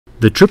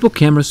The triple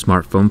camera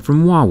smartphone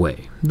from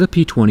Huawei, the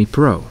P20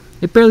 Pro.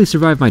 It barely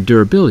survived my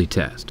durability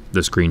test.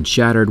 The screen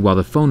shattered while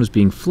the phone was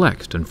being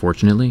flexed,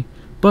 unfortunately,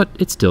 but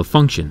it still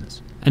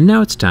functions. And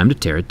now it's time to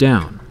tear it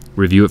down,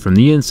 review it from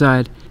the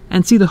inside,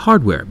 and see the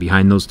hardware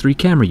behind those 3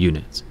 camera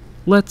units.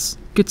 Let's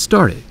get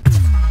started.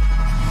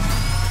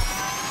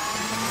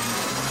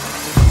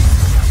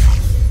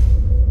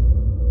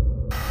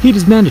 Heat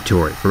is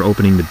mandatory for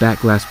opening the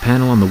back glass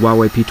panel on the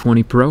Huawei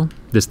P20 Pro.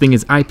 This thing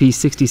is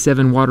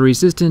IP67 water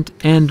resistant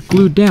and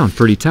glued down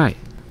pretty tight.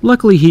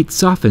 Luckily, heat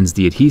softens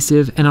the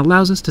adhesive and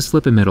allows us to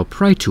slip a metal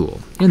pry tool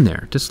in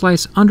there to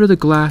slice under the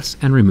glass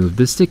and remove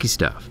the sticky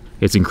stuff.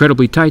 It's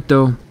incredibly tight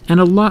though, and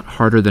a lot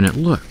harder than it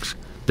looks.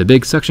 The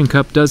big suction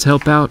cup does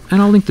help out,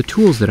 and I'll link the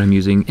tools that I'm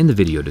using in the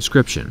video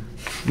description.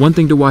 One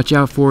thing to watch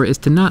out for is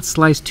to not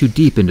slice too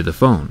deep into the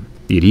phone.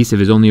 The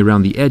adhesive is only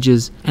around the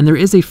edges, and there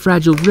is a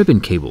fragile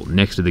ribbon cable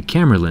next to the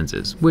camera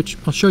lenses, which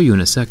I'll show you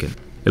in a second.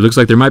 It looks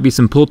like there might be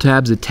some pull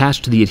tabs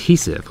attached to the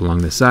adhesive along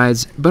the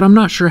sides, but I'm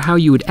not sure how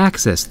you would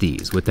access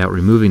these without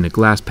removing the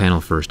glass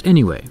panel first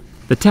anyway.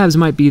 The tabs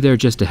might be there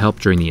just to help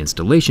during the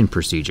installation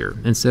procedure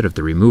instead of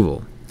the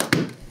removal.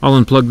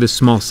 I'll unplug this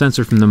small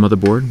sensor from the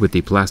motherboard with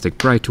the plastic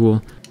pry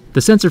tool.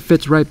 The sensor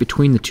fits right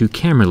between the 2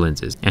 camera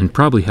lenses and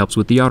probably helps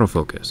with the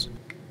autofocus.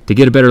 To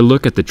get a better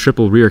look at the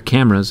triple rear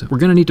cameras, we're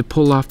going to need to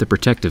pull off the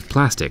protective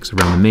plastics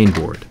around the main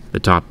board. The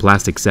top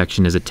plastic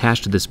section is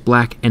attached to this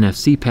black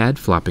NFC pad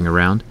flopping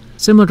around,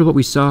 similar to what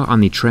we saw on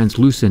the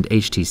translucent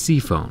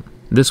HTC phone.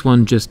 This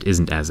one just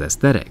isn't as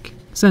aesthetic,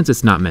 since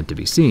it's not meant to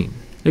be seen,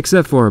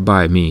 except for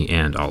by me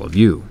and all of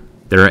you.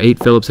 There are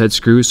 8 Phillips head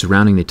screws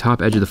surrounding the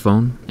top edge of the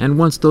phone, and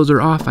once those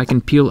are off, I can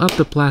peel up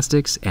the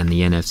plastics and the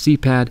NFC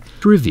pad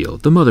to reveal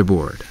the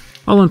motherboard.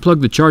 I'll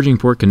unplug the charging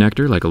port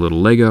connector like a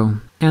little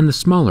Lego, and the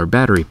smaller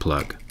battery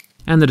plug,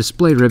 and the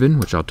display ribbon,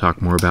 which I'll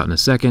talk more about in a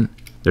second.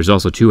 There's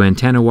also 2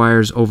 antenna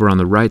wires over on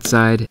the right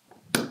side,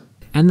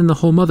 and then the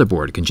whole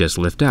motherboard can just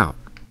lift out.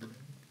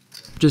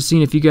 Just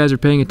seeing if you guys are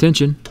paying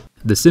attention.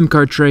 The SIM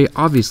card tray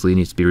obviously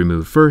needs to be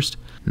removed first.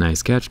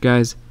 Nice catch,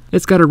 guys.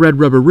 It's got a red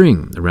rubber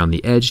ring around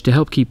the edge to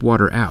help keep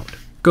water out.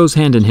 Goes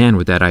hand in hand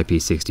with that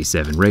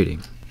IP67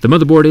 rating. The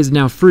motherboard is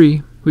now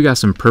free. We got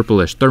some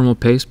purplish thermal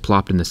paste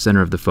plopped in the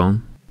center of the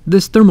phone.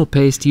 This thermal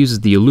paste uses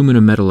the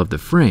aluminum metal of the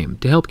frame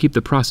to help keep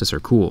the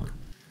processor cool.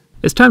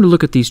 It's time to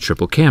look at these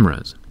triple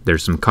cameras.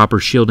 There's some copper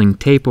shielding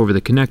tape over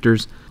the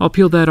connectors. I'll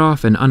peel that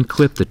off and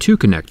unclip the 2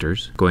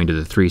 connectors, going to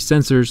the 3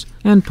 sensors,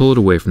 and pull it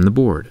away from the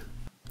board.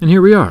 And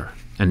here we are,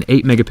 an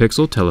 8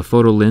 megapixel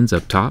telephoto lens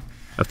up top,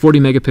 a 40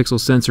 megapixel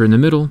sensor in the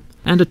middle,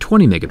 and a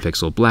 20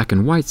 megapixel black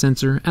and white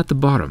sensor at the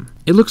bottom.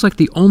 It looks like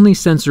the only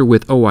sensor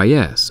with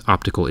OIS,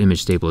 optical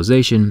image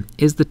stabilization,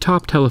 is the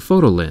top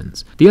telephoto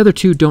lens. The other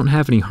 2 don't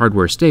have any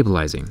hardware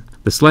stabilizing.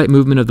 The slight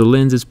movement of the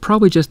lens is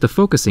probably just the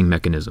focusing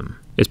mechanism.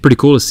 It's pretty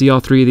cool to see all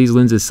 3 of these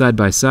lenses side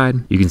by side.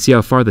 You can see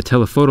how far the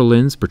telephoto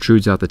lens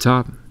protrudes out the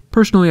top.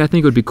 Personally, I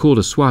think it would be cool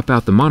to swap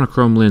out the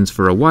monochrome lens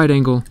for a wide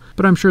angle,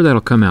 but I'm sure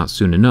that'll come out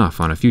soon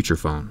enough on a future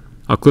phone.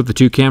 I'll clip the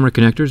 2 camera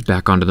connectors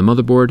back onto the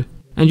motherboard.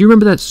 And you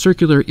remember that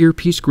circular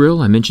earpiece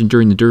grill I mentioned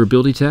during the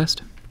durability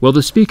test? Well,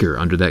 the speaker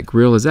under that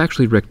grill is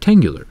actually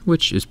rectangular,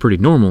 which is pretty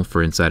normal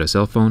for inside a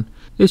cell phone.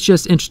 It's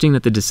just interesting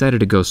that they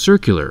decided to go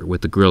circular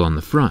with the grill on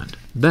the front.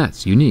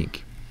 That's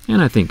unique,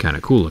 and I think kind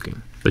of cool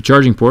looking. The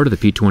charging port of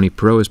the P20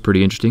 Pro is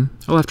pretty interesting.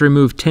 I'll have to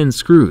remove 10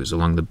 screws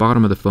along the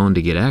bottom of the phone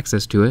to get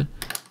access to it.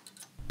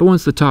 But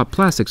once the top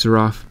plastics are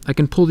off, I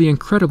can pull the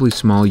incredibly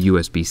small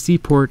USB-C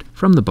port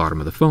from the bottom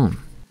of the phone.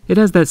 It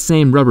has that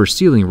same rubber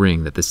sealing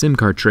ring that the SIM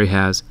card tray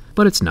has,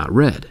 but it's not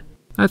red.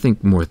 I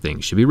think more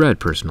things should be red,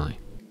 personally.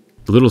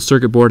 The little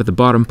circuit board at the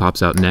bottom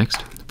pops out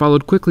next,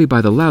 followed quickly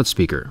by the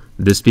loudspeaker.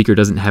 This speaker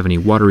doesn't have any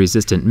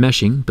water-resistant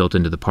meshing built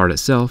into the part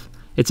itself.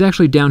 It's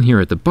actually down here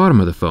at the bottom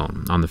of the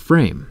phone, on the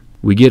frame.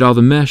 We get all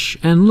the mesh,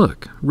 and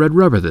look, red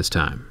rubber this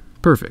time.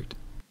 Perfect.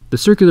 The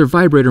circular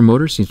vibrator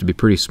motor seems to be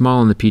pretty small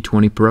on the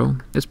P20 Pro.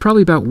 It's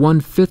probably about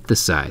 1/5 the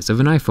size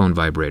of an iPhone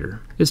vibrator.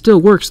 It still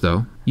works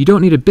though. You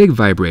don't need a big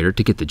vibrator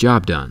to get the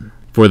job done.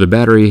 For the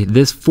battery,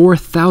 this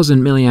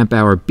 4000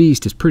 mAh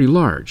beast is pretty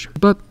large,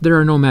 but there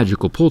are no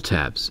magical pull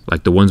tabs,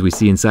 like the ones we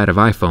see inside of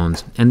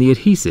iPhones, and the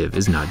adhesive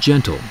is not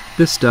gentle.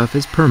 This stuff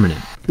is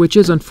permanent, which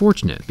is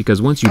unfortunate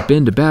because once you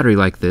bend a battery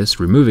like this,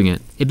 removing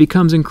it, it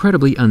becomes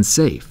incredibly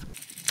unsafe.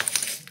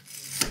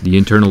 The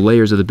internal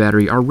layers of the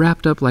battery are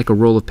wrapped up like a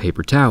roll of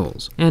paper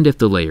towels, and if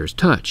the layers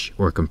touch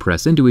or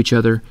compress into each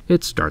other,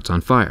 it starts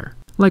on fire,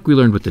 like we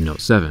learned with the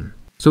Note 7.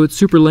 So it's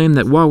super lame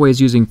that Huawei is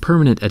using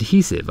permanent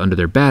adhesive under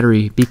their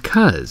battery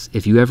because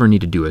if you ever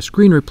need to do a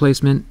screen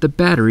replacement, the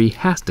battery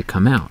has to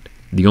come out.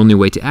 The only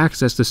way to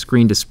access the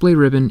screen display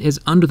ribbon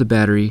is under the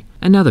battery,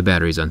 and now the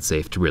battery is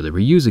unsafe to really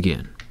reuse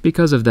again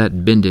because of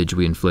that bendage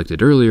we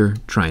inflicted earlier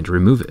trying to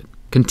remove it.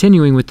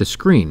 Continuing with the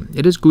screen,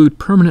 it is glued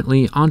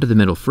permanently onto the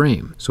metal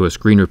frame, so a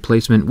screen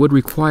replacement would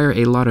require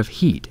a lot of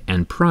heat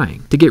and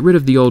prying to get rid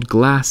of the old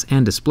glass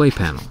and display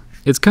panel.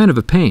 It's kind of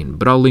a pain,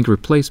 but I'll link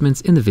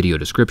replacements in the video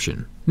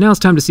description. Now it's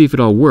time to see if it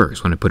all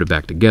works when I put it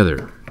back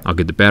together. I'll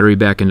get the battery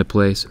back into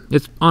place.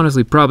 It's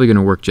honestly probably going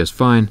to work just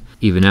fine,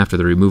 even after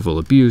the removal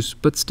abuse,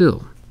 but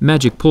still,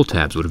 magic pull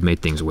tabs would have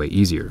made things way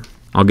easier.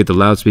 I'll get the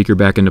loudspeaker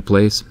back into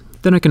place,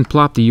 then I can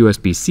plop the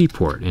USB-C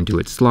port into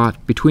its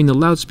slot between the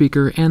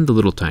loudspeaker and the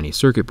little tiny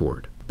circuit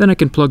board. Then I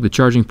can plug the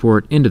charging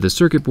port into the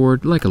circuit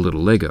board like a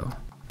little Lego.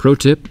 Pro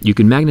tip, you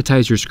can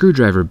magnetize your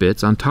screwdriver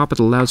bits on top of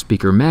the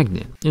loudspeaker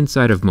magnet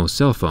inside of most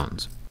cell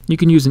phones. You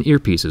can use an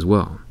earpiece as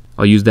well.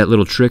 I'll use that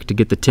little trick to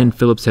get the 10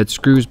 Phillips head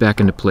screws back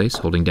into place,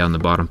 holding down the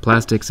bottom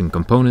plastics and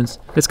components.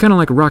 It's kind of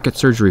like rocket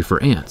surgery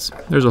for ants.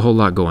 There's a whole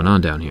lot going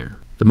on down here.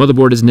 The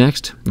motherboard is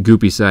next,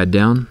 goopy side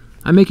down.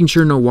 I'm making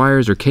sure no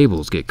wires or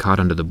cables get caught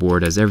under the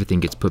board as everything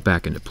gets put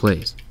back into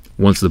place.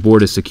 Once the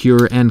board is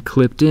secure and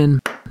clipped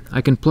in,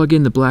 I can plug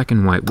in the black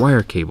and white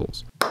wire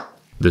cables,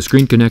 the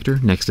screen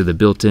connector next to the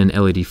built-in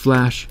LED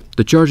flash,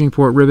 the charging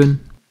port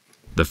ribbon,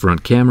 the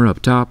front camera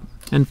up top,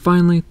 and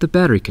finally the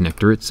battery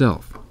connector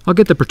itself. I'll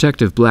get the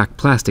protective black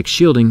plastic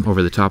shielding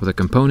over the top of the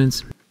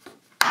components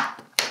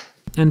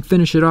and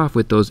finish it off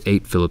with those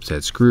 8 Phillips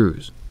head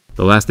screws.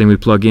 The last thing we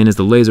plug in is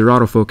the laser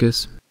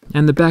autofocus,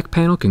 and the back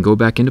panel can go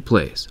back into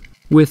place,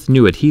 with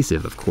new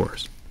adhesive of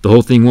course. The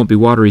whole thing won't be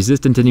water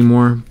resistant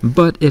anymore,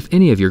 but if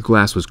any of your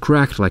glass was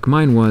cracked like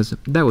mine was,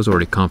 that was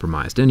already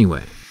compromised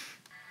anyway.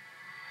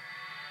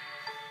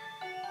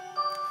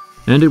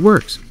 And it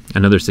works.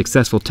 Another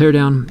successful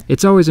teardown.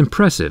 It's always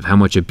impressive how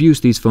much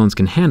abuse these phones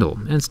can handle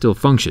and still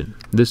function.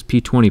 This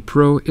P20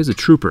 Pro is a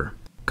trooper.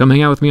 Come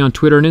hang out with me on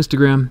Twitter and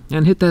Instagram,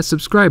 and hit that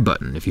subscribe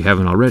button if you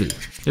haven't already.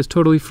 It's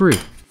totally free.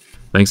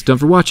 Thanks a ton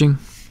for watching,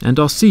 and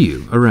I'll see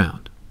you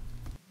around.